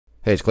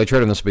Hey, it's Clay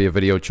Trader, and this will be a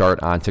video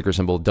chart on ticker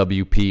symbol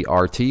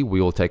WPRT.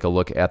 We will take a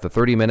look at the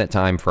 30-minute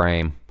time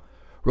frame.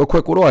 Real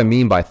quick, what do I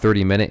mean by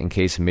 30-minute in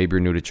case maybe you're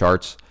new to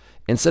charts?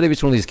 Instead of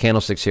each one of these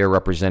candlesticks here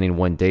representing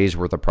 1 day's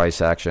worth of price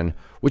action,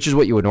 which is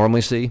what you would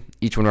normally see,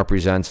 each one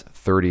represents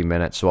 30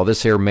 minutes. So while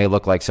this here may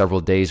look like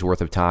several days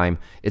worth of time,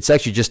 it's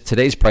actually just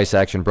today's price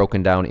action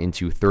broken down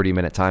into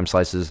 30-minute time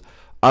slices.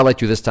 I like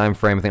to do this time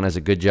frame. I think it does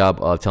a good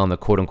job of telling the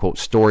quote-unquote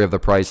story of the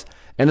price.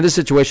 And in this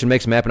situation,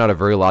 makes mapping out a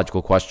very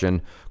logical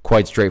question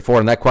quite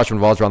straightforward. And that question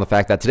revolves around the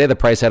fact that today the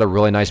price had a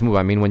really nice move.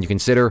 I mean, when you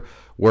consider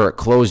where it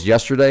closed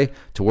yesterday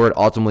to where it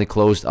ultimately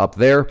closed up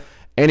there,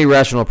 any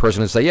rational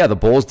person would say, yeah, the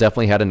bulls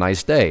definitely had a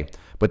nice day.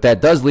 But that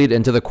does lead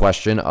into the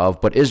question of,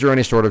 but is there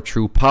any sort of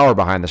true power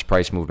behind this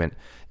price movement?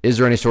 Is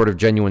there any sort of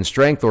genuine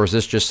strength, or is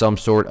this just some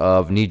sort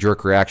of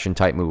knee-jerk reaction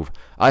type move?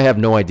 I have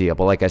no idea,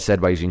 but like I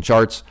said, by using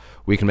charts,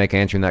 we can make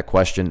answering that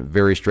question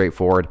very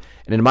straightforward.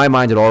 And in my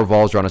mind, it all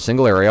revolves around a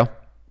single area.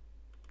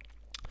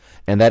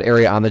 And that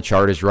area on the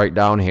chart is right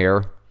down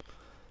here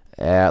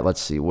at,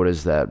 let's see, what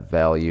is that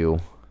value?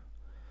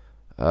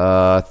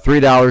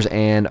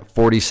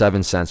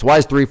 $3.47. Why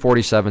is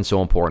 $3.47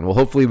 so important? Well,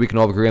 hopefully we can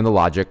all agree on the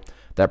logic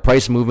that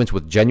price movements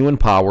with genuine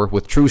power,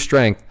 with true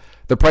strength,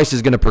 the price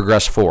is going to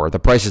progress forward. The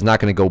price is not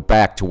going to go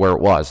back to where it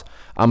was.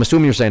 I'm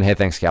assuming you're saying, hey,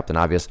 thanks, Captain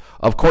Obvious.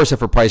 Of course,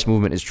 if a price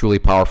movement is truly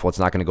powerful, it's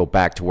not going to go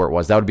back to where it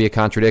was. That would be a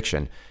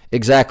contradiction.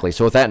 Exactly.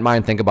 So with that in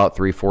mind, think about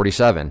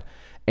 $3.47.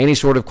 Any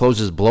sort of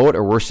closes below it,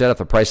 or worse yet, if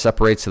the price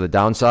separates to the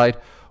downside,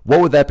 what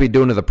would that be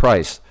doing to the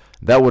price?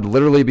 That would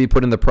literally be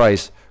putting the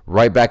price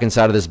right back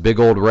inside of this big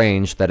old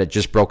range that it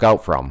just broke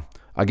out from.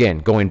 Again,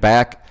 going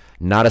back,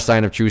 not a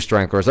sign of true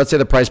strength. Or let's say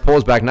the price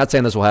pulls back, not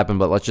saying this will happen,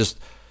 but let's just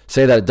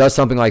say that it does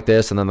something like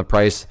this and then the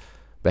price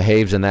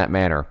behaves in that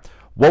manner.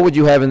 What would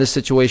you have in this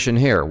situation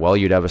here? Well,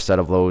 you'd have a set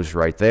of lows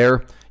right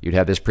there. You'd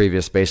have this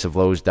previous base of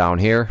lows down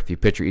here. If you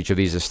picture each of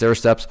these as stair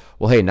steps,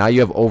 well, hey, now you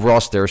have overall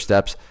stair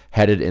steps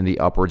headed in the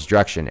upwards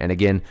direction. And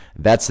again,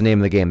 that's the name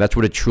of the game. That's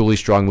what a truly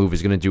strong move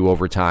is going to do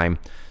over time.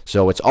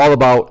 So it's all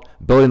about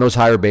building those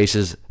higher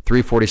bases,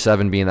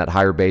 347 being that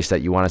higher base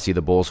that you want to see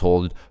the bulls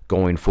hold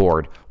going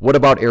forward. What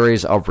about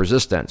areas of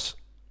resistance?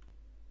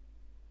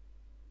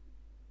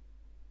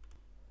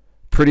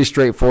 Pretty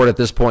straightforward at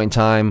this point in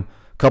time.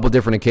 Couple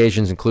different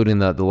occasions, including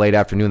the late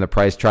afternoon, the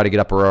price try to get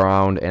up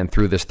around and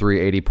through this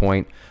 380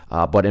 point.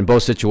 But in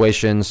both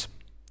situations,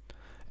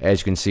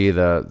 as you can see,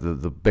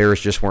 the bears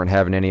just weren't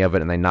having any of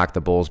it, and they knocked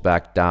the bulls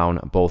back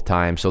down both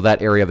times. So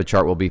that area of the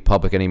chart will be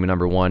public enemy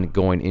number 1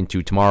 going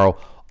into tomorrow.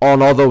 All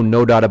in all, though,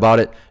 no doubt about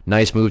it,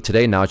 nice move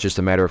today. Now it's just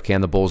a matter of, can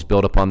the bulls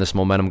build upon this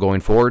momentum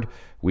going forward?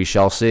 We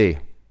shall see.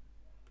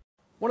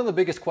 One of the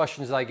biggest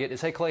questions I get is,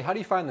 hey Clay, how do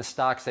you find the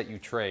stocks that you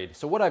trade?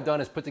 So what I've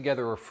done is put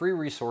together a free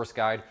resource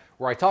guide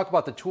where I talk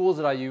about the tools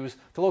that I use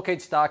to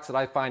locate stocks that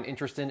I find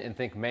interesting and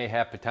think may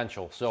have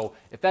potential. So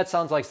if that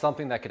sounds like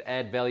something that could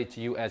add value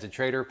to you as a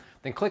trader,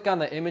 then click on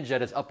the image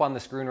that is up on the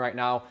screen right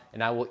now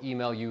and I will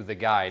email you the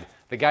guide.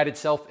 The guide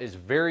itself is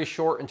very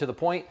short and to the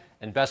point,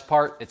 and best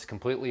part, it's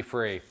completely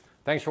free.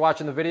 Thanks for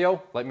watching the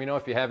video. Let me know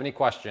if you have any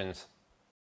questions.